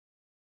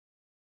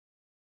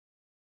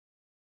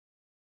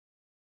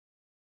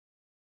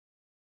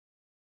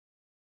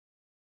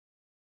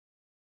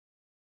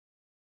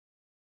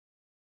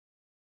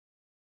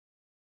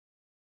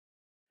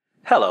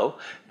Hello,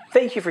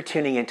 thank you for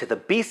tuning into the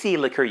BC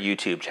Liquor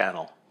YouTube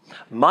channel.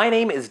 My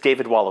name is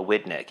David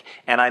Wolowidnyk,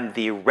 and I'm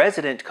the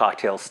resident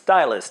cocktail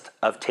stylist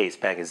of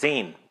Taste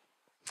Magazine.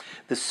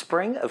 The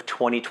spring of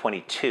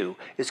 2022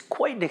 is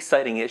quite an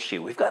exciting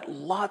issue. We've got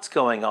lots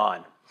going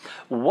on.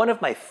 One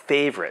of my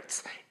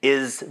favorites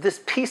is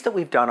this piece that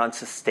we've done on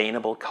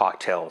sustainable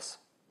cocktails.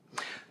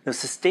 Now,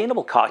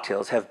 sustainable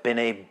cocktails have been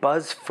a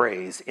buzz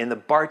phrase in the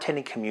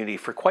bartending community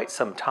for quite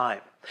some time,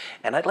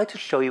 and I'd like to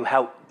show you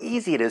how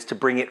easy it is to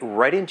bring it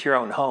right into your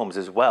own homes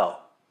as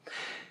well.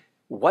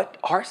 What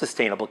are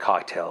sustainable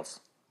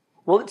cocktails?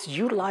 Well, it's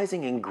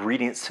utilizing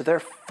ingredients to their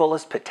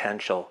fullest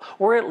potential,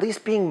 or at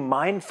least being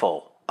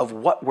mindful of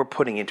what we're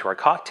putting into our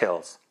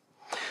cocktails.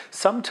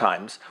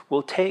 Sometimes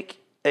we'll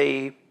take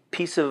a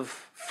piece of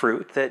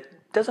fruit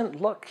that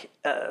doesn't look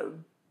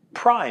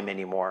prime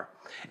anymore,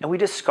 and we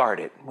discard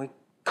it. We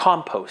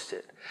compost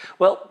it.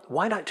 Well,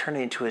 why not turn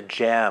it into a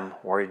jam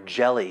or a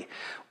jelly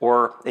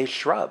or a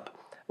shrub,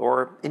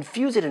 or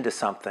infuse it into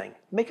something,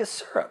 make a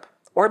syrup,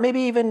 or maybe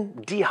even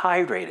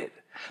dehydrate it?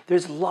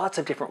 There's lots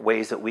of different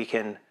ways that we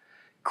can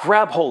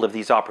grab hold of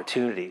these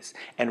opportunities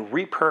and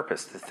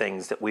repurpose the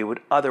things that we would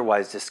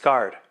otherwise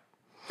discard.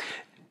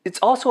 It's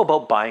also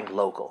about buying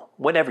local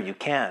whenever you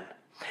can.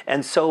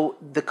 And so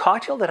the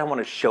cocktail that I want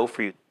to show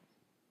for you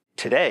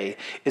today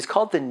is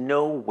called the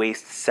No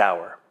Waste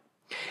Sour.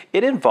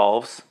 It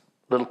involves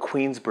little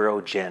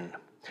Queensborough gin.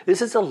 This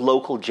is a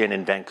local gin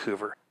in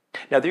Vancouver.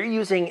 Now they're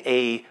using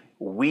a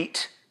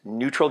wheat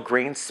neutral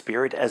grain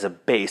spirit as a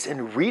base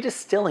and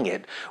redistilling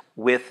it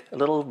with a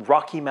little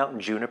Rocky Mountain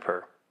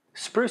juniper,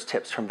 spruce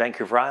tips from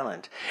Vancouver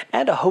Island,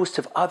 and a host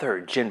of other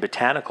gin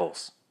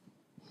botanicals.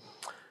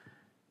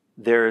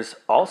 There's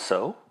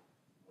also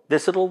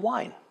this little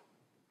wine.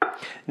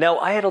 Now,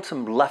 I had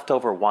some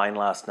leftover wine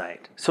last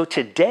night. So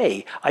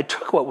today, I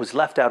took what was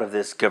left out of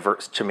this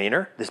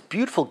Gewürztraminer, this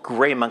beautiful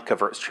gray monk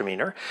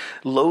Gewürztraminer,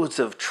 loads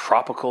of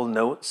tropical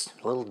notes,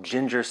 a little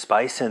ginger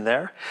spice in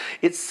there.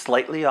 It's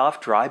slightly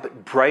off dry,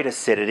 but bright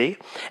acidity,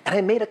 and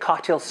I made a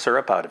cocktail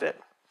syrup out of it.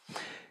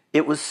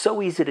 It was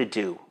so easy to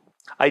do.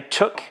 I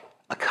took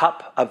a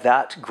cup of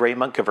that gray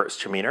monk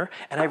Gewürztraminer,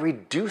 and I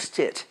reduced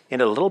it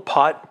in a little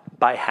pot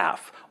by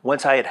half.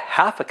 Once I had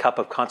half a cup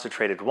of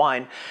concentrated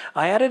wine,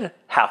 I added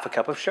half a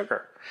cup of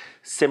sugar.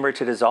 Simmer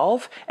to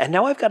dissolve, and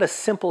now I've got a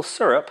simple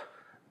syrup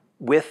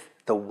with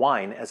the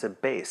wine as a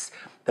base.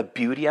 The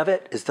beauty of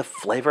it is the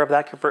flavor of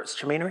that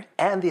Gewürztraminer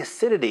and the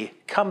acidity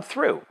come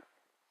through.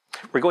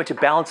 We're going to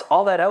balance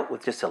all that out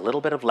with just a little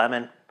bit of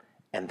lemon,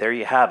 and there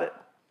you have it.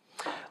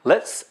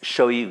 Let's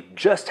show you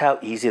just how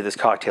easy this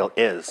cocktail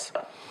is.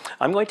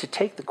 I'm going to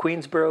take the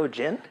Queensborough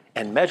gin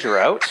and measure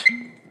out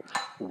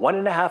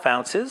 1.5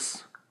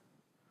 ounces,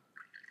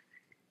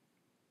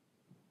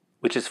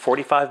 which is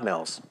 45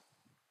 mils.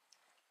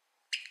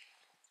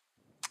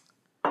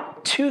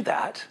 To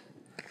that,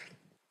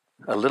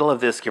 a little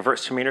of this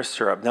Gewürztraminer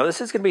syrup. Now this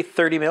is going to be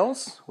 30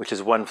 mils, which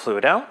is 1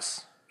 fluid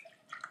ounce.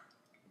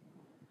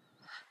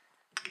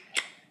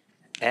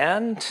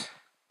 And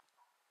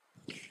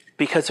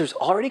because there's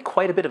already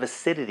quite a bit of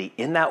acidity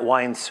in that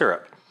wine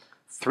syrup,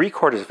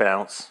 3/4 of an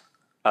ounce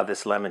of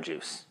this lemon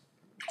juice.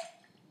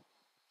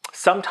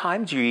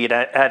 Sometimes you're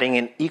adding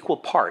an equal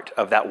part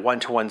of that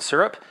 1-to-1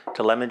 syrup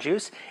to lemon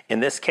juice. In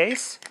this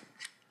case,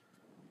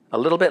 a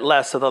little bit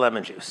less of the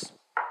lemon juice.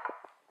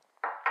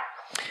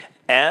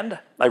 And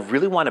I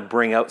really want to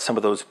bring out some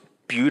of those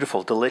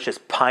beautiful, delicious,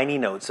 piney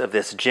notes of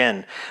this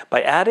gin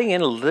by adding in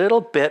a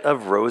little bit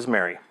of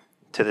rosemary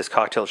to this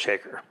cocktail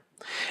shaker.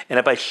 And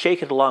if I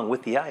shake it along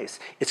with the ice,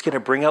 it's going to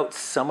bring out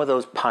some of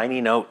those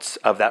piney notes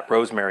of that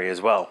rosemary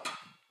as well.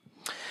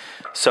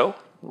 So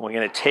we're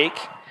going to take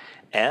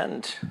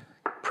and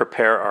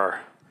prepare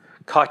our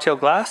cocktail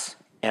glass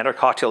and our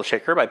cocktail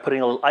shaker by putting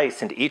a little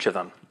ice into each of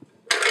them.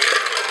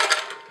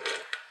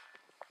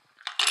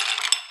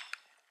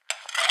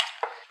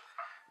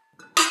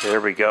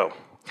 There we go.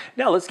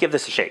 Now let's give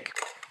this a shake.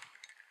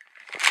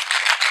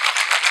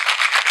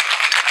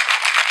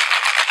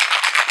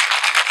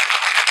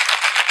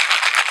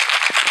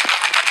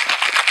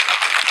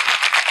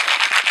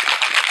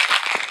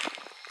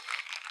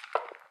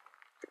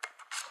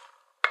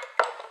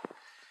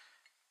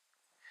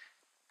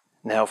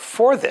 Now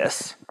for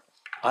this,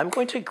 I'm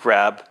going to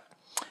grab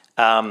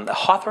a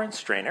Hawthorne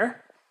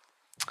strainer,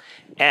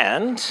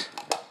 and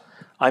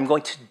I'm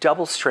going to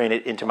double strain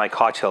it into my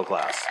cocktail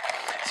glass.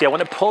 See, I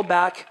want to pull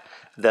back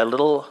the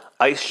little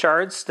ice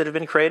shards that have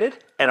been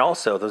created, and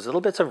also those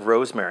little bits of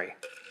rosemary.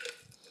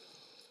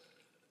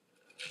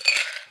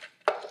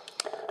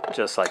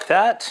 Just like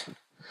that.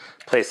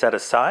 Place that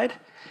aside,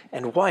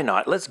 and why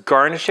not? Let's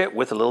garnish it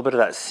with a little bit of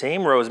that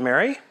same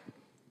rosemary.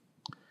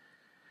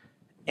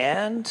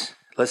 And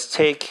let's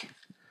take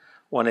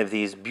one of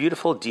these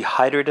beautiful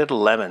dehydrated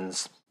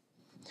lemons.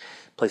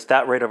 Place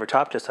that right over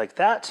top, just like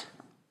that.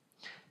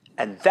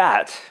 And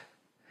that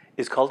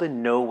is called a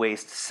No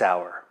Waste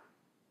Sour.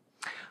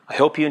 I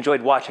hope you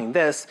enjoyed watching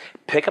this.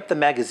 Pick up the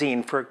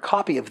magazine for a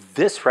copy of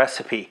this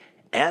recipe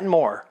and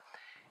more.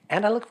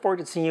 And I look forward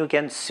to seeing you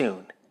again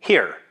soon,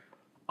 here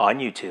on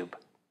YouTube.